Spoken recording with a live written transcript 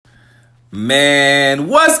Man,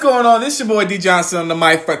 what's going on? This your boy D Johnson on the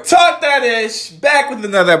mic for Talk That Ish, back with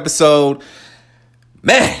another episode.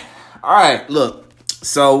 Man, all right, look.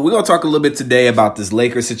 So we're gonna talk a little bit today about this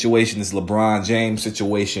Lakers situation, this LeBron James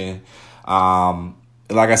situation.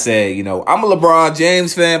 Like I said, I'm a LeBron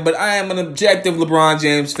James fan, but I am an objective LeBron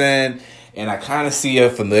James fan, and I kind of see a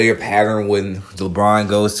familiar pattern when LeBron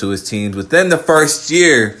goes to his teams within the first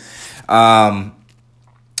year.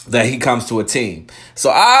 That he comes to a team. So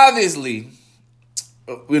obviously,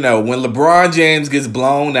 when LeBron James gets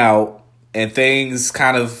blown out and things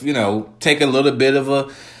kind of, take a little bit of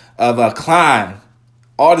a climb,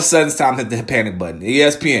 all of a sudden it's time to hit the panic button.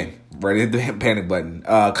 ESPN, ready to hit the panic button.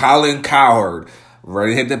 Colin Cowherd,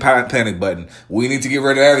 ready to hit the panic button. We need to get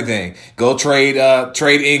rid of everything. Go trade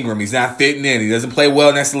Ingram. He's not fitting in. He doesn't play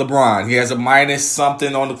well next to LeBron. He has a minus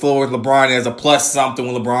something on the floor with LeBron. He has a plus something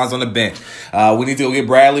when LeBron's on the bench. We need to go get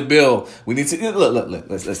Bradley Beal. We need to look.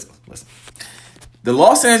 Listen. The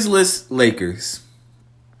Los Angeles Lakers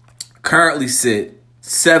currently sit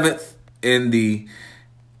 7th in the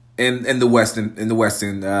Western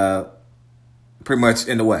pretty much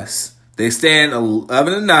in the West. They stand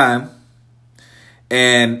 11-9.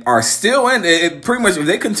 And are still in it. Pretty much, if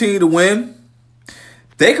they continue to win,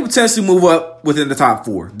 they could potentially move up within the top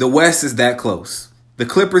 4. The West is that close. The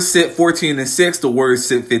Clippers sit 14-6. The Warriors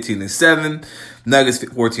sit 15-7. Nuggets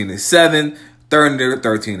 14-7. Thunder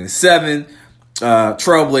 13-7.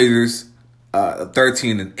 Trailblazers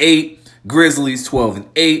 13-8. Grizzlies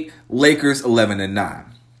 12-8. Lakers 11-9.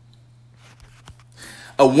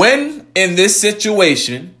 A win in this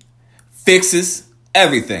situation fixes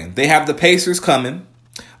everything. They have the Pacers coming.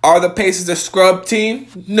 Are the Pacers a scrub team?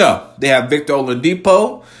 No. They have Victor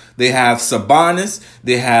Oladipo. They have Sabonis.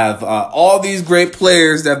 They have all these great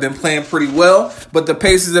players that have been playing pretty well. But the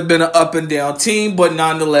Pacers have been an up and down team, but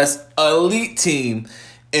nonetheless, elite team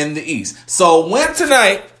in the East. So win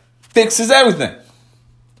tonight fixes everything.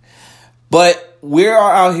 But we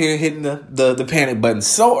are out here hitting the panic button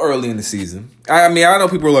so early in the season. I mean, I know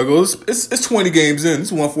people are like, oh, it's 20 games in.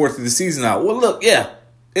 It's 1/4 of the season out. Well, look, yeah,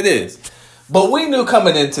 it is. But we knew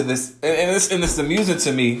coming into this, and it's amusing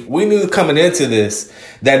to me, we knew coming into this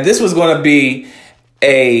that this was going to be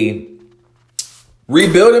a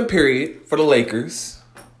rebuilding period for the Lakers,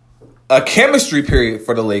 a chemistry period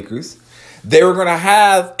for the Lakers. They were going to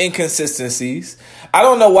have inconsistencies. I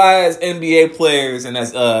don't know why as NBA players and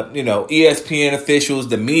as ESPN officials,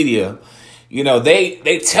 the media,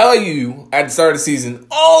 they tell you at the start of the season,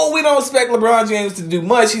 oh, we don't expect LeBron James to do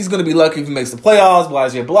much. He's going to be lucky if he makes the playoffs,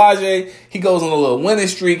 blase. He goes on a little winning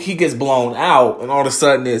streak. He gets blown out, and all of a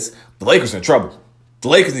sudden it's the Lakers are in trouble. The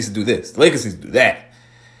Lakers need to do this. The Lakers need to do that.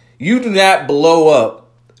 You do not blow up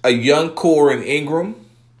a young core in Ingram,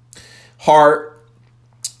 Hart,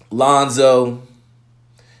 Lonzo,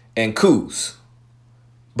 and Kuz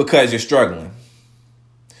because you're struggling.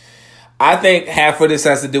 I think half of this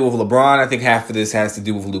has to do with LeBron. I think half of this has to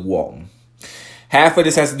do with Luke Walton. Half of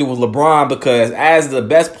this has to do with LeBron because as the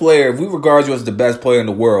best player, if we regard you as the best player in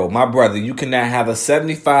the world, my brother, you cannot have a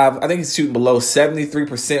 75, I think he's shooting below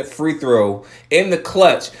 73% free throw in the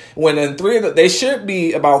clutch. When in they should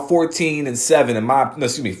be about 14-7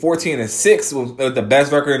 14-6 with the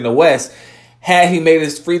best record in the West. Had he made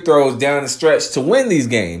his free throws down the stretch to win these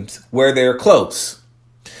games where they're close.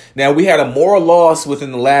 Now, we had a moral loss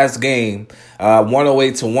within the last game,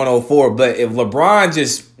 108-104. But if LeBron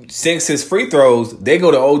just sinks his free throws, they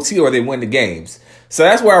go to OT or they win the games. So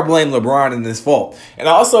that's where I blame LeBron in this fault. And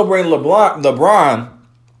I also blame LeBron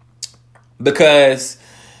because,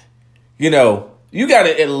 you got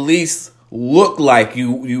to at least look like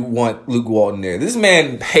you want Luke Walton there. This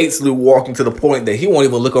man hates Luke Walton to the point that he won't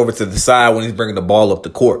even look over to the side when he's bringing the ball up the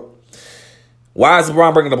court. Why is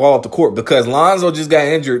LeBron bringing the ball up the court? Because Lonzo just got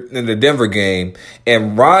injured in the Denver game,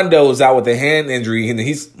 and Rondo is out with a hand injury, and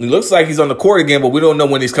he looks like he's on the court again, but we don't know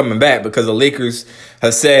when he's coming back because the Lakers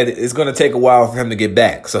have said it's going to take a while for him to get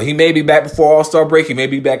back. So he may be back before All-Star break. He may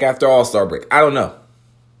be back after All-Star break. I don't know.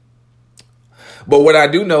 But what I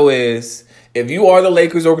do know is if you are the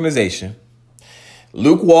Lakers organization,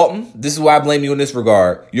 Luke Walton, this is why I blame you in this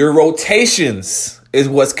regard. Your rotations is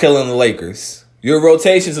what's killing the Lakers. Your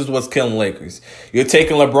rotations is what's killing the Lakers. You're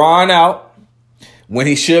taking LeBron out when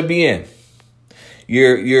he should be in.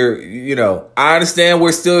 I understand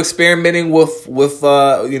we're still experimenting with certain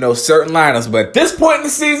lineups, but at this point in the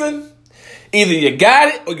season, either you got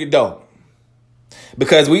it or you don't.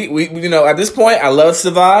 Because we at this point, I love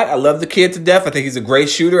Savai. I love the kid to death. I think he's a great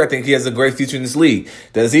shooter. I think he has a great future in this league.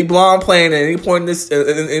 Does he belong playing at any point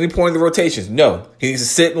in any point in the rotations? No. He needs to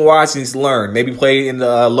sit and watch. He needs to learn. Maybe play in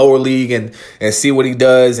the lower league and see what he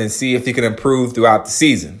does and see if he can improve throughout the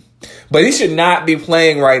season. But he should not be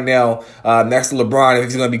playing right now next to LeBron if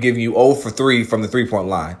he's going to be giving you 0 for 3 from the three-point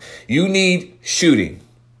line. You need shooting.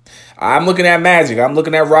 I'm looking at Magic. I'm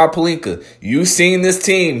looking at Rob Pelinka. You've seen this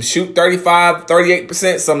team shoot 35,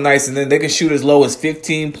 38% some nights, and then they can shoot as low as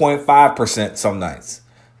 15.5% some nights.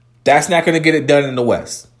 That's not going to get it done in the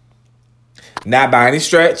West. Not by any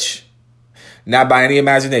stretch. Not by any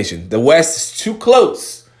imagination. The West is too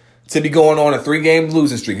close to be going on a 3-game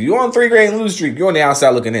losing streak. If you're on a 3-game losing streak, you're on the outside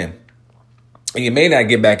looking in. And you may not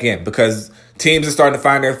get back in because teams are starting to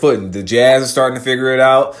find their footing. The Jazz are starting to figure it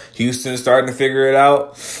out. Houston is starting to figure it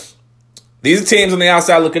out. These are teams on the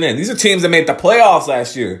outside looking in. These are teams that made the playoffs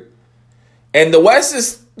last year. And the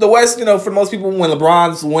West, for most people, when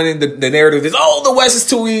LeBron's winning, the narrative is, the West is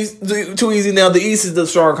too easy now. The East is the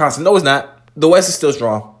stronger conference. No, it's not. The West is still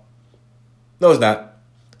strong. No, it's not.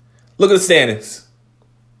 Look at the standings.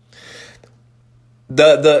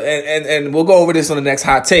 And we'll go over this on the next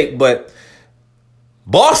hot take, but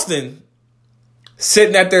Boston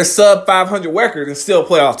sitting at their sub 500 record and still a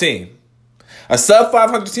playoff team. A sub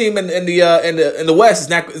 500 team in the West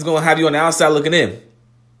is going to have you on the outside looking in.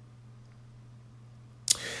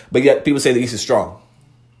 But yet people say the East is strong.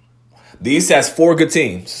 The East has 4 good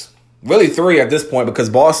teams. Really 3 at this point because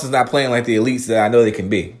Boston's not playing like the elites that I know they can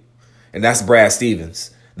be. And that's Brad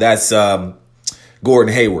Stevens. That's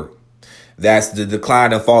Gordon Hayward. That's the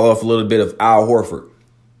decline and fall off a little bit of Al Horford.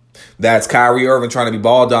 That's Kyrie Irving trying to be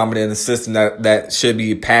ball dominant in a system that should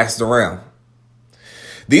be passed around.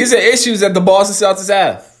 These are issues that the Boston Celtics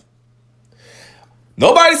have.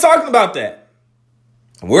 Nobody's talking about that.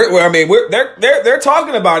 They're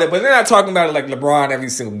talking about it, but they're not talking about it like LeBron every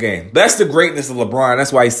single game. That's the greatness of LeBron.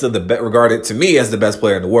 That's why he's still regarded to me as the best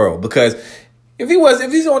player in the world. Because if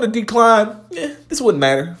he's on a decline, this wouldn't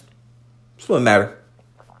matter. This wouldn't matter.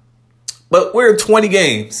 But we're in 20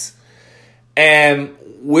 games, and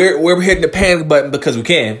we're hitting the panic button because we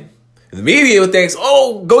can. The media thinks,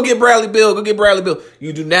 go get Bradley Beal, go get Bradley Beal.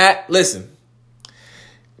 You do not listen.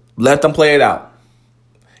 Let them play it out.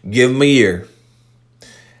 Give them a year.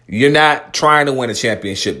 You're not trying to win a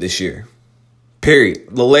championship this year. Period.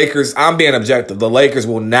 The Lakers, I'm being objective. The Lakers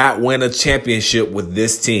will not win a championship with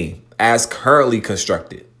this team as currently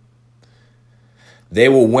constructed. They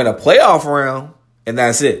will win a playoff round, and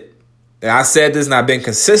that's it. And I said this, and I've been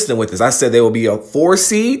consistent with this. I said they will be a 4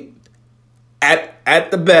 seed at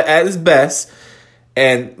its best,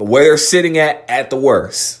 and where they're sitting at the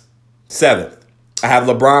worst, 7th. I have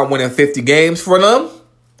LeBron winning 50 games for them,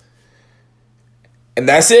 and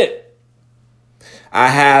that's it. I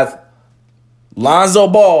have Lonzo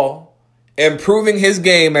Ball improving his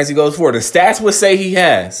game as he goes forward. The stats would say he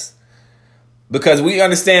has, because we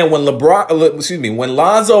understand when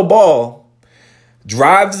Lonzo Ball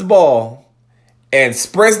drives the ball and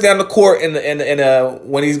sprints down the court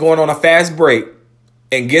when he's going on a fast break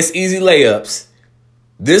and gets easy layups,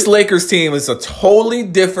 this Lakers team is a totally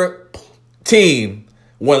different team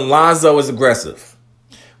when Lonzo is aggressive.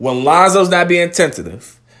 When Lonzo's not being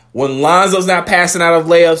tentative. When Lonzo's not passing out of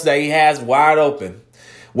layups that he has wide open.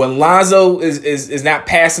 When Lonzo is not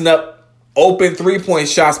passing up open 3-point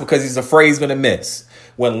shots because he's afraid he's going to miss.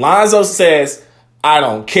 When Lonzo says, I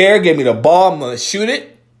don't care, give me the ball, I'm going to shoot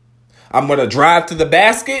it. I'm going to drive to the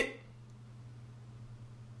basket.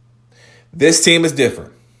 This team is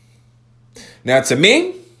different. Now, to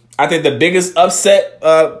me, I think the biggest upset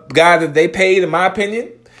guy that they paid, in my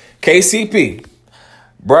opinion, KCP.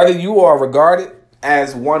 Brother, you are regarded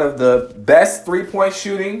as one of the best 3-point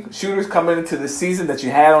shooters coming into the season that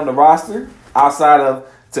you had on the roster, outside of,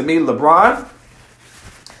 to me, LeBron.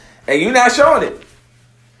 And you're not showing it.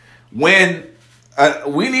 When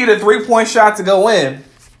we need a 3-point shot to go in,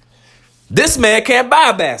 this man can't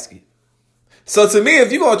buy a basket. So to me,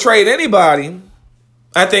 if you're going to trade anybody,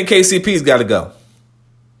 I think KCP's got to go.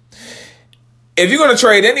 If you're going to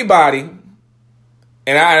trade anybody,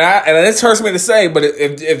 and this hurts me to say, but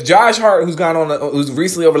if Josh Hart, who's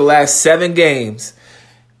recently over the last 7 games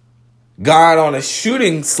gone on a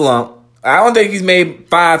shooting slump, I don't think he's made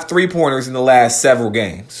 5 3-pointers in the last several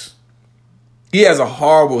games. He has a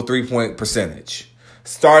horrible 3-point percentage.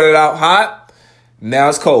 Started out hot, now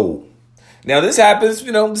it's cold. Now this happens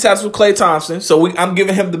with Klay Thompson, so I'm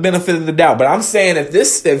giving him the benefit of the doubt. But I'm saying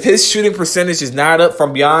if his shooting percentage is not up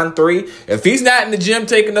from beyond 3, if he's not in the gym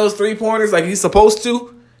taking those 3-pointers like he's supposed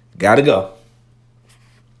to, gotta go.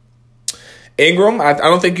 Ingram, I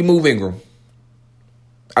don't think you move Ingram.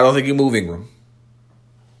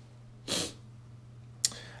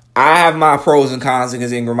 I have my pros and cons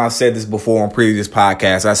against Ingram. I've said this before on previous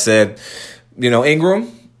podcasts. I said,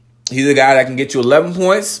 Ingram, he's a guy that can get you 11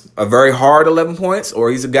 points, a very hard 11 points,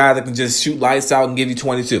 or he's a guy that can just shoot lights out and give you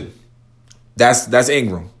 22. That's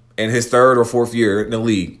Ingram in his third or fourth year in the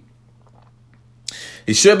league.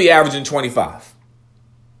 He should be averaging 25.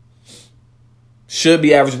 Should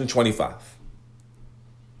be averaging 25.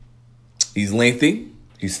 He's lengthy.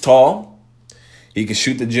 He's tall. He can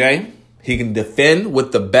shoot the J. He can defend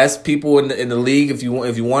with the best people in the league if you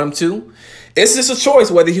want him to. It's just a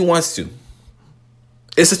choice whether he wants to.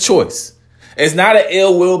 It's a choice. It's not an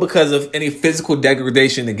ill will because of any physical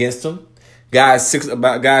degradation against him. Guys,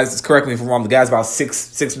 correct me if I'm wrong, the guy's about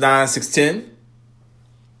 6'9",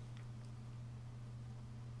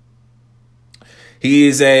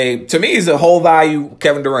 6'10". To me, he's a whole value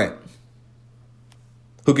Kevin Durant.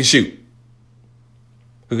 Who can shoot.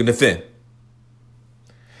 Who can defend.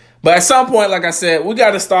 But at some point, like I said, we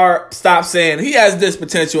got to stop saying he has this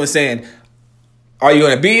potential and saying, are you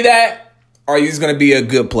going to be that? Or are you just going to be a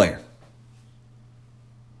good player?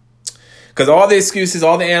 Because all the excuses,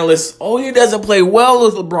 all the analysts, he doesn't play well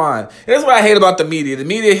with LeBron. And that's what I hate about the media. The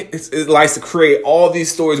media it likes to create all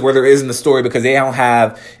these stories where there isn't a story because they don't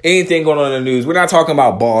have anything going on in the news. We're not talking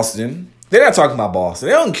about Boston. They're not talking about Boston.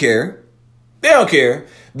 They don't care. They don't care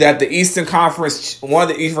that the Eastern Conference, one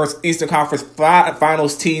of the Eastern Conference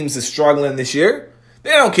Finals teams is struggling this year.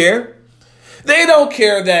 They don't care. They don't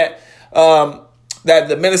care that that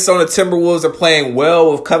the Minnesota Timberwolves are playing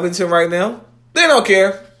well with Covington right now. They don't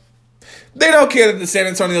care. They don't care that the San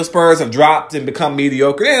Antonio Spurs have dropped and become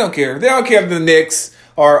mediocre. They don't care. They don't care if the Knicks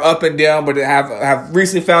are up and down, but have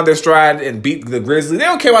recently found their stride and beat the Grizzlies. They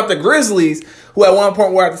don't care about the Grizzlies, who at one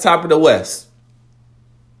point were at the top of the West.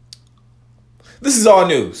 This is all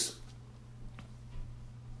news.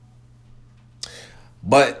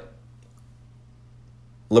 But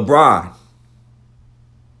LeBron,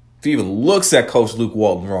 if he even looks at Coach Luke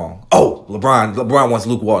Walton wrong, LeBron wants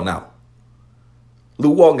Luke Walton out.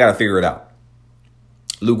 Luke Walton got to figure it out.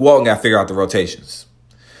 Luke Walton got to figure out the rotations.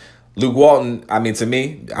 Luke Walton, to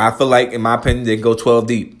me, I feel like, in my opinion, they can go 12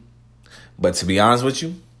 deep. But to be honest with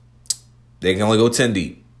you, they can only go 10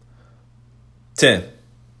 deep. 10.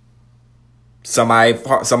 Somebody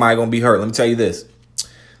going to be hurt. Let me tell you this.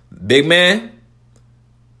 Big man,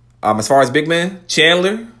 as far as big man,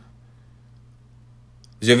 Chandler,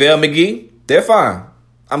 JaVale McGee, they're fine.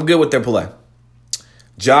 I'm good with their play.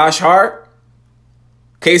 Josh Hart,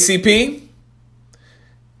 KCP,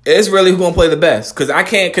 it's really who's going to play the best. Because I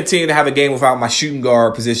can't continue to have a game without my shooting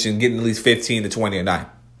guard position getting at least 15 to 20 a night.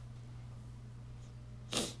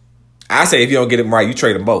 I say if you don't get them right, you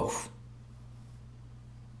trade them both.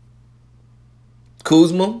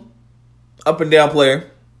 Kuzma, up and down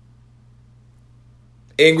player.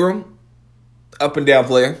 Ingram, up and down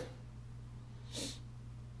player.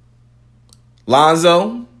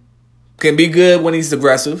 Lonzo can be good when he's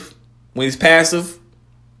aggressive. When he's passive,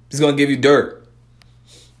 he's going to give you dirt.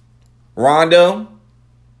 Rondo,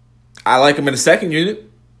 I like him in the second unit.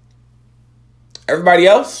 Everybody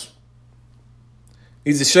else,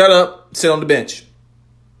 he's a shut up, sit on the bench.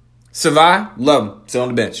 Savai, love him, sit on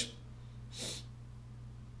the bench.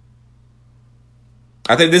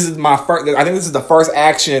 I think this is the first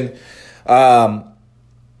action. I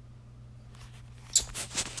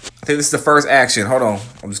think this is the first action. Hold on,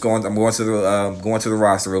 I'm going to the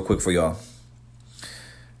roster real quick for y'all.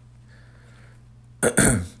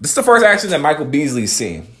 This is the first action that Michael Beasley's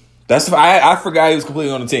seen. I forgot he was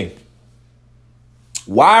completely on the team.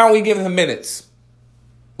 Why aren't we giving him minutes?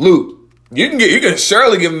 Luke, you can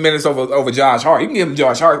surely give him minutes over Josh Hart. You can give him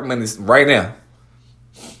Josh Hart minutes right now.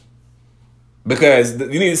 Because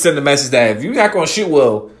you need to send the message that if you're not going to shoot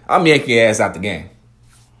well, I'm yanking your ass out the game.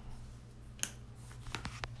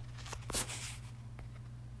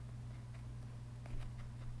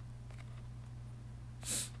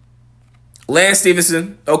 Lance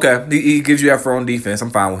Stevenson, okay, he gives you that for on defense.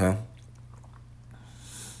 I'm fine with him.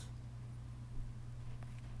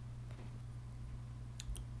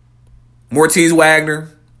 Mortiz Wagner,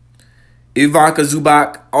 Ivanka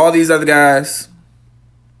Zubac, all these other guys.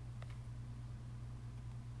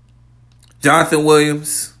 Jonathan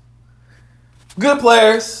Williams. Good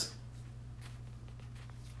players.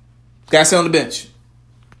 Gotta sit on the bench.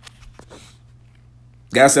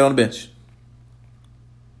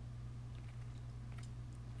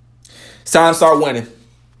 It's time to start winning.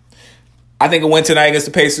 I think a win tonight against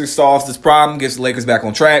the Pacers solves this problem, gets the Lakers back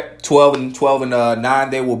on track. 12 and 9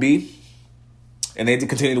 they will be. And they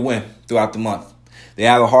continue to win throughout the month. They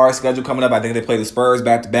have a hard schedule coming up. I think they play the Spurs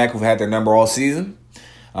back-to-back, who've had their number all season.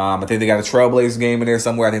 I think they got a Trailblazers game in there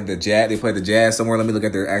somewhere. I think they play the Jazz somewhere. Let me look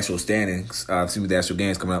at their actual standings. See what the actual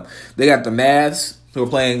games coming up. They got the Mavs, who are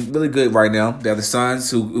playing really good right now. They have the Suns,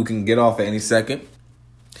 who can get off at any second.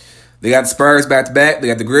 They got the Spurs back-to-back. They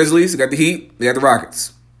got the Grizzlies. They got the Heat. They got the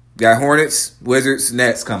Rockets. Got Hornets, Wizards,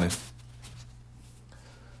 Nets coming.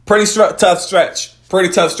 Pretty tough stretch.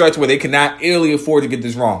 Pretty tough stretch where they cannot easily afford to get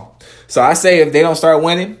this wrong. So I say if they don't start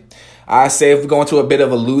winning, I say if we go into a bit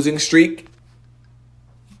of a losing streak,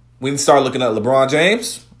 we need to start looking at LeBron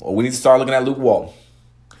James or we need to start looking at Luke Walton.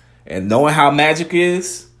 And knowing how Magic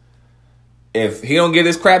is, if he don't get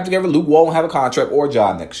his crap together, Luke Walton will have a contract or a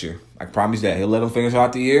job next year. I can promise that. He'll let him finish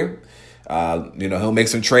out the year. He'll make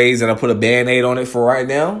some trades and I'll put a Band-Aid on it for right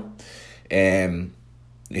now. And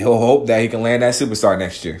he'll hope that he can land that superstar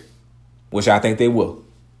next year, which I think they will.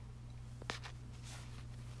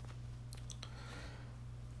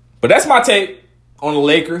 But that's my take on the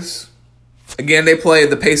Lakers. Again, they play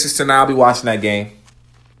the Pacers tonight. I'll be watching that game.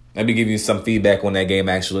 Let me give you some feedback on that game,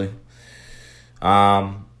 actually.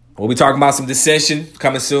 We'll be talking about some dissension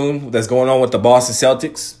coming soon that's going on with the Boston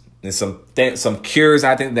Celtics. And some cures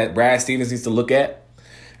I think that Brad Stevens needs to look at.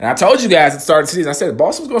 And I told you guys at the start of the season, I said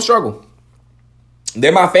Boston's going to struggle.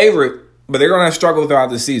 They're my favorite, but they're going to struggle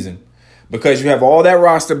throughout the season because you have all that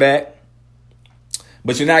roster back,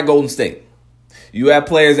 but you're not Golden State. You have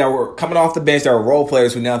players that were coming off the bench that were role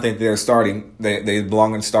players who now think they're starting. They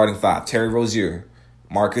belong in the starting five. Terry Rozier,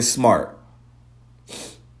 Marcus Smart,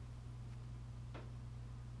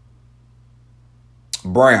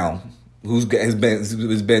 Brown, who's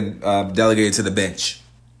been delegated to the bench.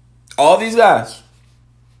 All these guys.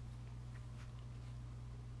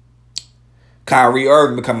 Kyrie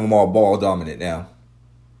Irving becoming more ball dominant now.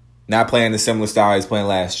 Not playing the similar style he's playing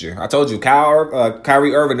last year. I told you,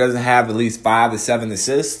 Kyrie Irving doesn't have at least 5 to 7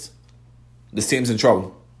 assists. This team's in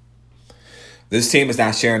trouble. This team is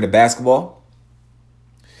not sharing the basketball.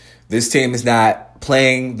 This team is not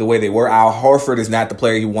playing the way they were. Al Horford is not the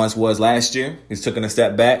player he once was last year. He's taken a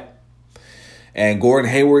step back. And Gordon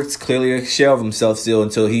Hayward's clearly a shell of himself still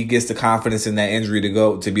until he gets the confidence in that injury to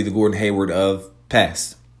go to be the Gordon Hayward of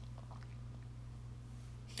past.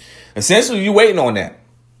 Essentially, you waiting on that.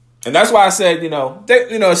 And that's why I said,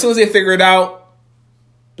 as soon as they figure it out,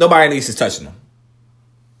 nobody needs to touch them.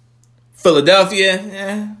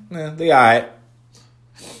 Philadelphia, they all right.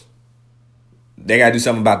 They got to do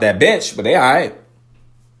something about that bench, but they all right.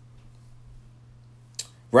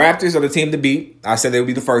 Raptors are the team to beat. I said they would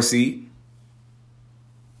be the first seed.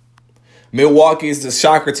 Milwaukee is the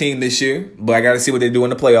shocker team this year, but I got to see what they do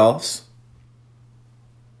in the playoffs.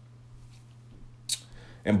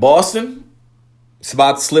 And Boston, it's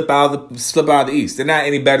about to slip out of the East. They're not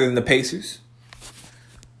any better than the Pacers.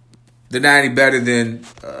 They're not any better than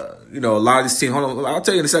a lot of this team. Hold on, I'll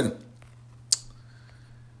tell you in a second.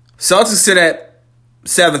 Celtics sit at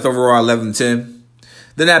 7th overall, 11-10.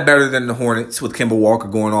 They're not better than the Hornets with Kemba Walker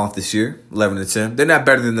going off this year, 11-10. They're not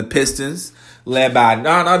better than the Pistons, led by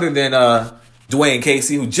none other than Dwayne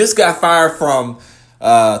Casey, who just got fired from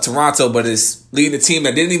Toronto, but is leading a team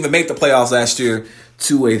that didn't even make the playoffs last year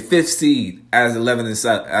to a 5th seed as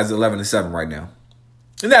 11-7 right now.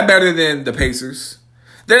 They're not better than the Pacers.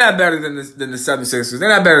 They're not better than the 76ers. They're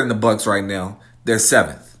not better than the Bucks right now. They're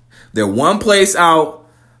 7th. They're one place out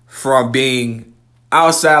from being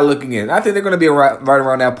outside looking in. I think they're going to be right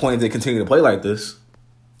around that point if they continue to play like this.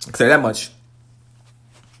 I can say that much.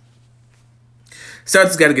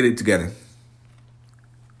 Celtics got to get it together.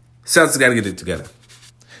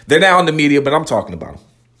 They're now in the media, but I'm talking about them.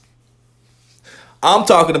 I'm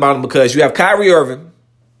talking about them because you have Kyrie Irving,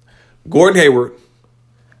 Gordon Hayward,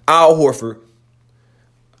 Al Horford,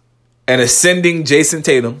 and ascending Jason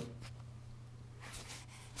Tatum.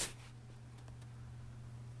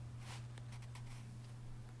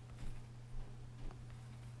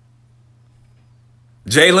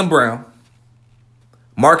 Jaylen Brown,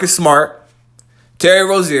 Marcus Smart, Terry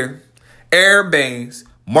Rozier, Aaron Baines,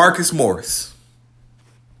 Marcus Morris.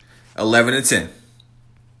 11-10.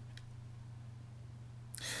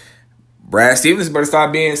 Brad Stevens better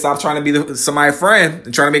stop trying to be somebody's friend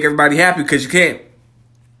and trying to make everybody happy because you can't.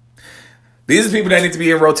 These are people that need to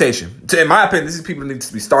be in rotation. In my opinion, these are people that need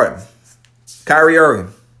to be starting. Kyrie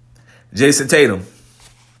Irving, Jason Tatum,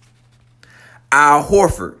 Al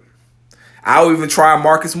Horford. I'll even try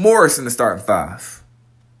Marcus Morris in the starting 5.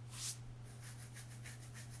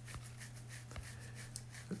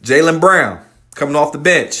 Jaylen Brown coming off the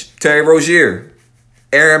bench. Terry Rozier,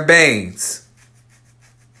 Aaron Baines,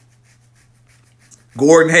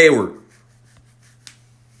 Gordon Hayward.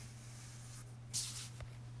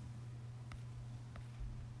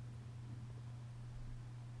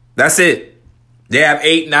 That's it. They have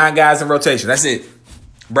 8-9 guys in rotation. That's it.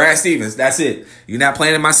 Brad Stevens, that's it. You're not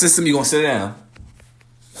playing in my system, you're going to sit down.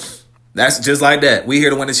 That's just like that. We here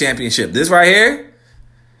to win the championship. This right here,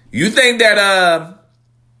 you think that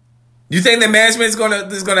You think the management is gonna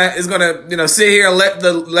sit here and let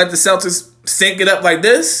the Celtics sink it up like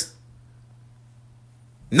this?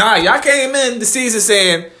 Nah, y'all came in the season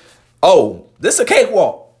saying, "Oh, this is a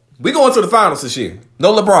cakewalk. We going to the finals this year.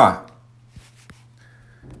 No LeBron."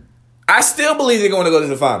 I still believe they're going to go to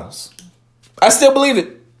the finals. I still believe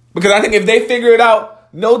it because I think if they figure it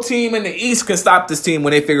out, no team in the East can stop this team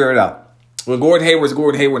when they figure it out. When Gordon Hayward's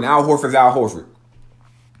Gordon Hayward and Al Horford's Al Horford.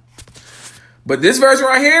 But this version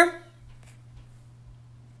right here,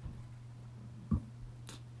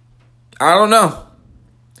 I don't know.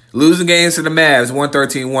 Losing games to the Mavs,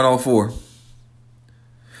 113-104.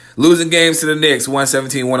 Losing games to the Knicks,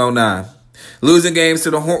 117-109. Losing games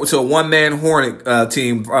to a one-man Hornet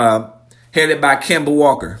team headed by Kemba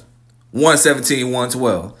Walker,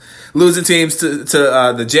 117-112. Losing teams to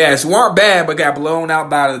the Jazz, who weren't bad but got blown out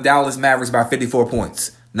by the Dallas Mavericks by 54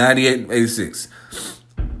 points, 98-86.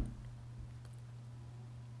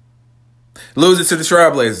 Losing to the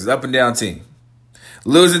Trailblazers, up and down team.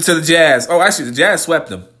 Losing to the Jazz. Oh, actually, the Jazz swept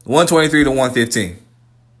them, 123-115.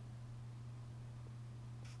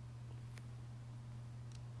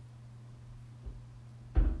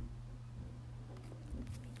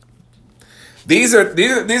 These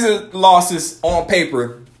are losses on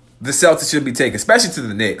paper the Celtics should be taking, especially to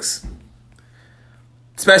the Knicks,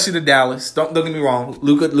 especially to Dallas. Don't get me wrong.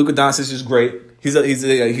 Luka Doncic is great. He's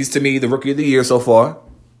to me the rookie of the year so far.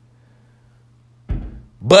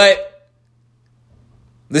 But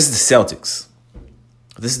this is the Celtics.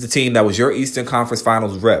 This is the team that was your Eastern Conference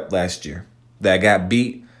Finals rep last year that got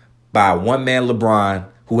beat by one-man LeBron,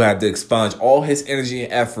 who had to expunge all his energy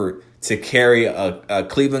and effort to carry a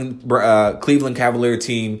Cleveland Cavalier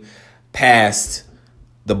team past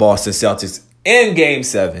the Boston Celtics in Game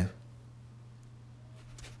 7.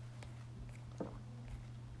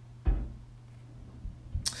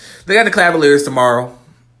 They got the Cavaliers tomorrow.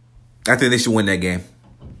 I think they should win that game.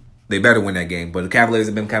 They better win that game. But the Cavaliers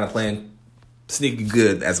have been kind of playing sneaky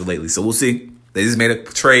good as of lately. So we'll see. They just made a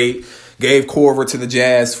trade. Gave Korver to the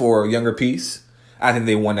Jazz for a younger piece. I think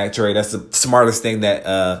they won that trade. That's the smartest thing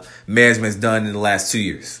that management's done in the last 2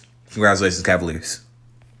 years. Congratulations, Cavaliers.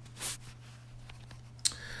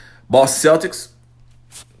 Boston Celtics.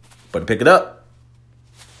 Better pick it up.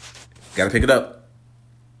 Got to pick it up.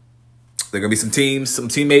 There are gonna be some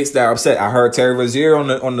teammates that are upset. I heard Terry Rozier on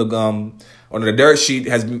the dirt sheet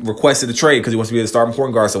has requested a trade because he wants to be the starting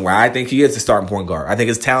point guard somewhere. I think he is the starting point guard. I think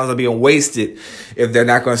his talents are being wasted if they're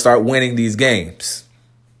not going to start winning these games.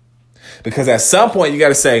 Because at some point you got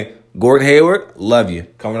to say, Gordon Hayward, love you,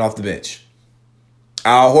 coming off the bench.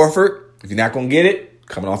 Al Horford, if you're not going to get it,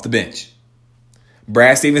 coming off the bench.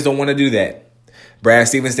 Brad Stevens don't want to do that. Brad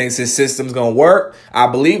Stevens thinks his system's going to work. I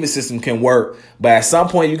believe his system can work. But at some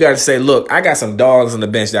point, you got to say, look, I got some dogs on the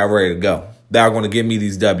bench that are ready to go. That are going to give me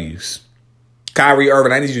these W's. Kyrie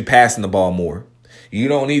Irving, I need you passing the ball more. You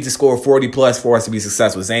don't need to score 40-plus for us to be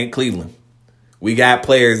successful. This ain't Cleveland. We got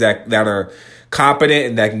players that are competent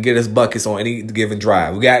and that can get us buckets on any given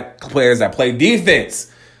drive. We got players that play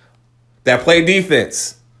defense.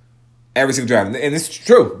 Every single drive. And it's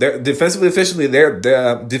true. They're defensive efficiency, they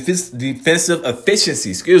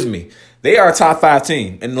are a top 5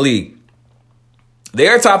 team in the league. They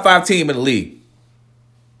are a top 5 team in the league.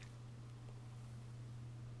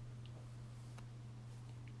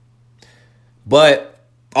 But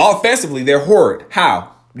offensively, they're horrid.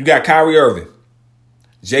 How? You got Kyrie Irving,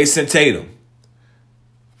 Jason Tatum,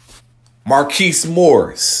 Marquise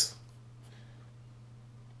Morris,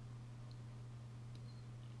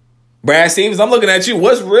 Brad Stevens, I'm looking at you.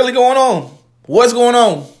 What's really going on? What's going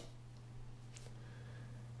on?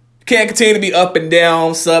 Can't continue to be up and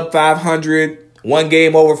down, sub 500, one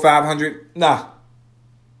game over 500. Nah.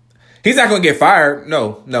 He's not going to get fired.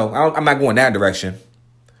 No, I'm not going that direction.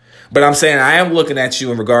 But I'm saying I am looking at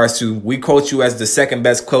you in regards to we coach you as the second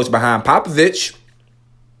best coach behind Popovich.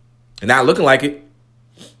 And not looking like it.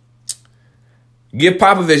 Give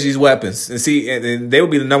Popovich these weapons and see, and they will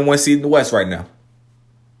be the number 1 seed in the West right now.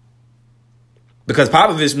 Because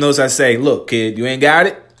Popovich knows how to say, look, kid, you ain't got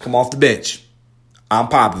it? Come off the bench. I'm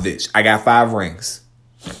Popovich. I got 5 rings.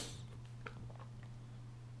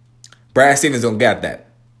 Brad Stevens don't got that.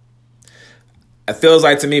 It feels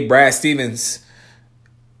like to me, Brad Stevens,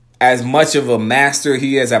 as much of a master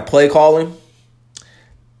he is at play calling,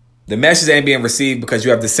 the message ain't being received because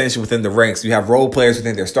you have dissension within the ranks. You have role players who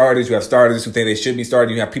think they're starters. You have starters who think they should be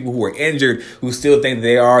starting. You have people who are injured who still think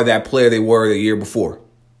they are that player they were the year before.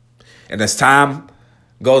 And as time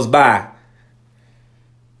goes by,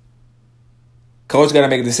 coach got to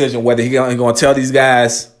make a decision whether he's going to tell these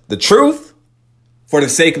guys the truth for the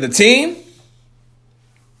sake of the team,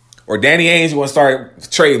 Or Danny Ainge going to start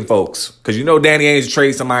trading folks. Because you know Danny Ainge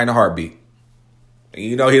trades somebody in a heartbeat.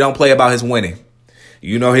 You know he don't play about his winning.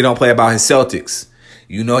 You know he don't play about his Celtics.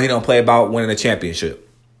 You know he don't play about winning a championship.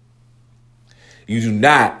 You do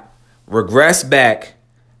not regress back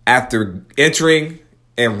after entering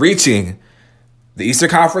and reaching the Eastern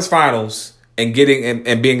Conference Finals and getting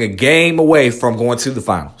and being a game away from going to the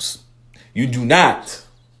finals. You do not,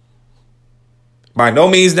 by no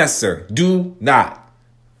means necessary, do not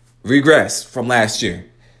regress from last year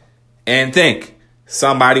and think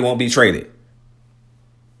somebody won't be traded.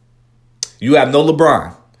 You have no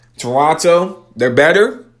LeBron. Toronto, they're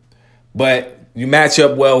better, but you match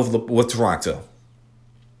up well with Toronto.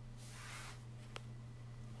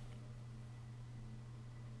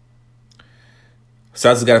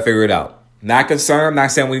 Celtics got to figure it out. Not concerned.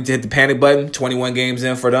 Not saying we need to hit the panic button. 21 games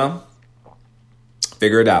in for them.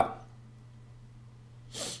 Figure it out.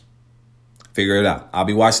 Figure it out. I'll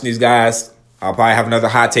be watching these guys. I'll probably have another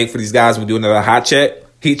hot take for these guys. We'll do another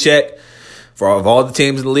heat check for all the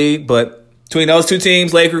teams in the league. But between those two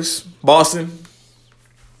teams, Lakers, Boston,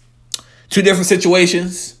 two different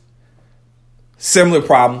situations, similar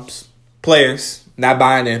problems. Players not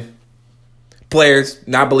buying in. Players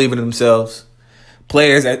not believing in themselves.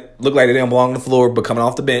 Players that look like they don't belong on the floor but coming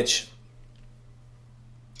off the bench.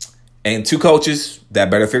 And two coaches that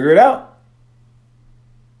better figure it out.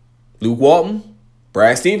 Luke Walton,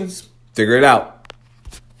 Brad Stevens, figure it out.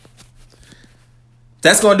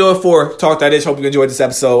 That's going to do it for Talk That Ish. Hope you enjoyed this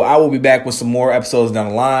episode. I will be back with some more episodes down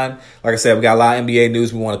the line. Like I said, we got a lot of NBA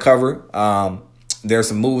news we want to cover. There's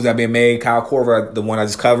some moves that have been made. Kyle Korver, the one I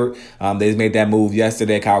just covered, they made that move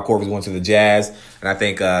yesterday. Kyle Korver went to the Jazz. And I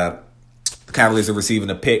think the Cavaliers are receiving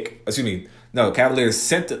a pick. Excuse me. No, Cavaliers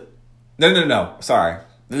sent the... No. Sorry.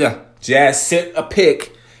 Yeah. Jazz sent a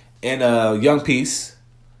pick and a young piece.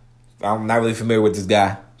 I'm not really familiar with this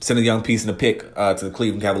guy. Sent a young piece and a pick to the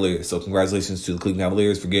Cleveland Cavaliers. So congratulations to the Cleveland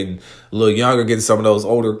Cavaliers for getting a little younger, getting some of those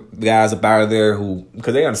older guys up out of there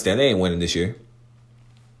because they understand they ain't winning this year.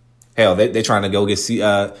 Hell, they trying to go get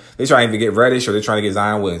they trying to get Reddish or they're trying to get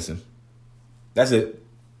Zion Williamson. That's it.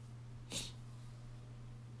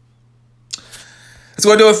 That's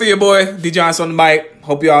going to do it for you, boy. D. Johnson on the mic.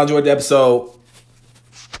 Hope y'all enjoyed the episode.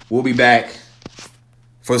 We'll be back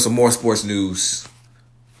for some more sports news.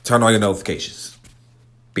 Turn on your notifications.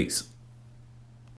 Peace.